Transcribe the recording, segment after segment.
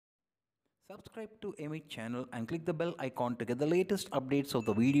Subscribe to AIIMIIT channel and click the bell icon to get the latest updates of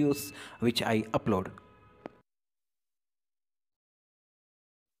the videos which I upload.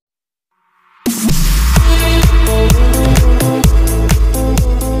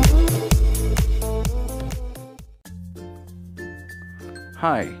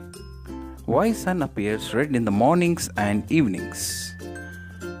 Hi. Why sun appears red in the mornings and evenings?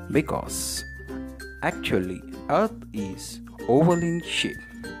 Because actually Earth is oval in shape.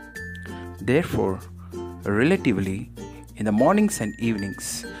 Therefore, relatively, in the mornings and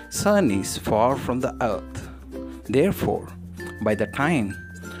evenings, sun is far from the earth. Therefore, by the time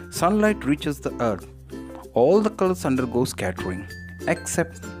sunlight reaches the earth, all the colors undergo scattering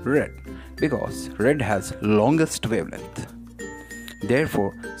except red, because red has longest wavelength.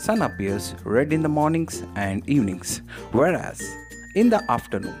 Therefore, sun appears red in the mornings and evenings, whereas in the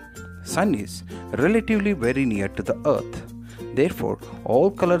afternoon, sun is relatively very near to the earth. Therefore, all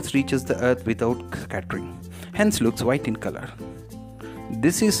colors reaches the earth without scattering, hence looks white in color.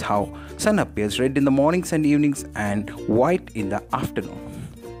 This is how sun appears red in the mornings and evenings and white in the afternoon.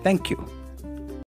 Thank you.